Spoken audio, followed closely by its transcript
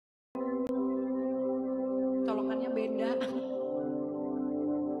beda.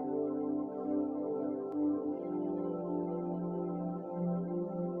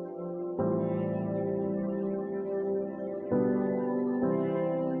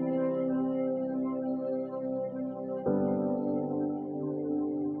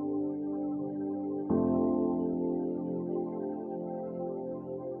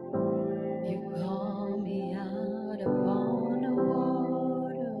 You call me out upon the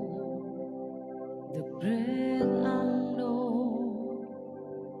water, the great unknown,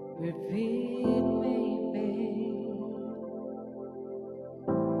 where feet may fail,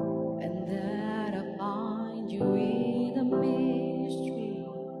 and that I find you in the mystery,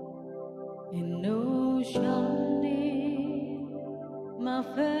 in ocean deep, my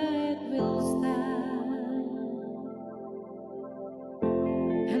faith will stand,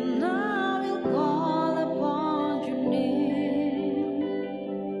 and I will call upon your name,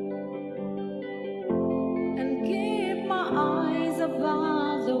 and keep my eyes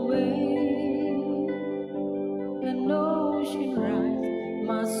above the waves. When ocean rise,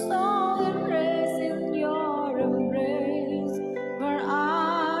 my soul will rest in your embrace, for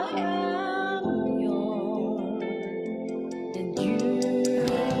I am yours, and you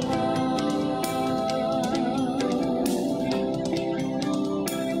are mine.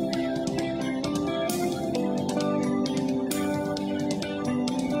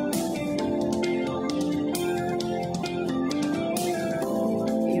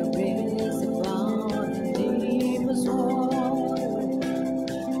 Your grace abound in deepest water,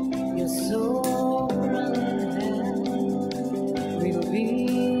 your sovereign hand will be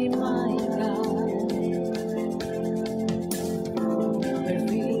my guide. Where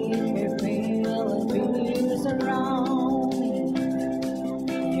feet may fail and fears around me,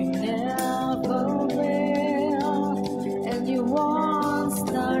 you never fail, and you won't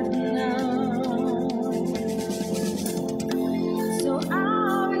start now. So I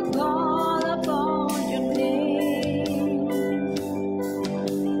will call upon your name,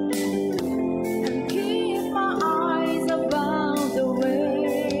 and keep my eyes above the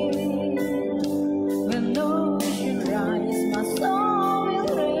waves. When ocean rise, my soul will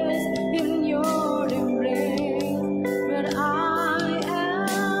rest in your embrace, but I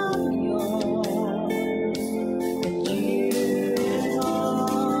am yours, and you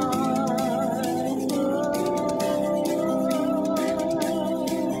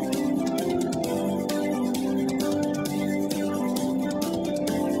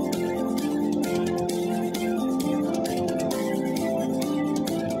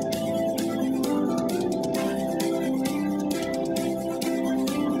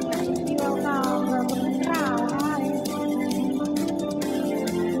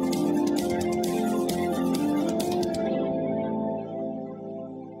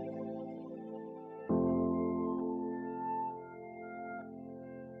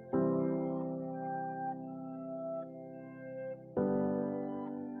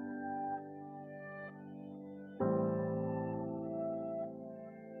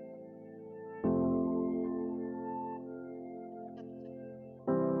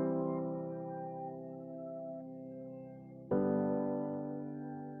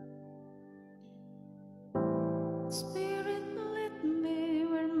Spirit, lead me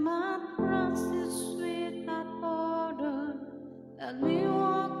where my trust is without border. Let me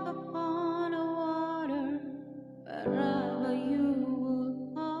walk upon the water wherever you will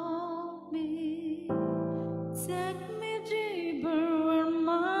call me. Take me deeper where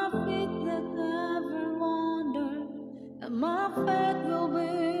my feet that ever wander, and my faith will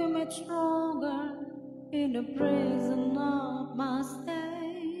be made stronger in the presence of my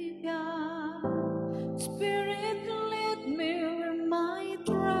Savior. Spirit, lead me where my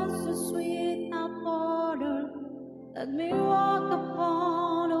trust is without border. Let me walk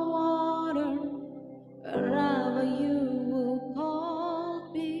upon the water wherever you will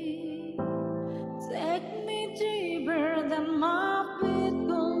call me. Take me deeper than my feet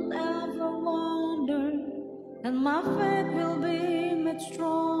could ever wander, and my faith will be made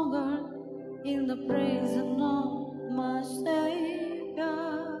stronger in the presence of my Savior.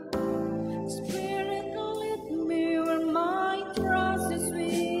 Spirit, lead me where my trust is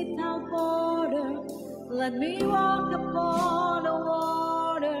without border. Let me walk upon the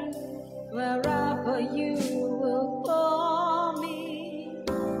water wherever you will call me.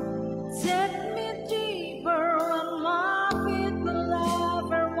 Take me deeper when my feet will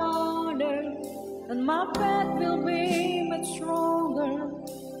ever wander, and my faith will be much stronger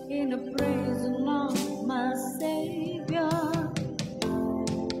in the presence of my Savior.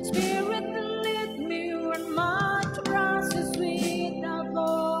 Spirit, lead me when my trust is without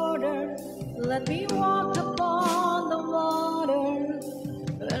border. Let me walk upon the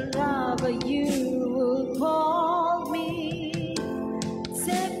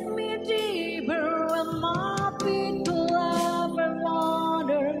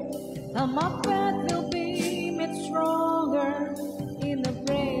and my breath will be made stronger.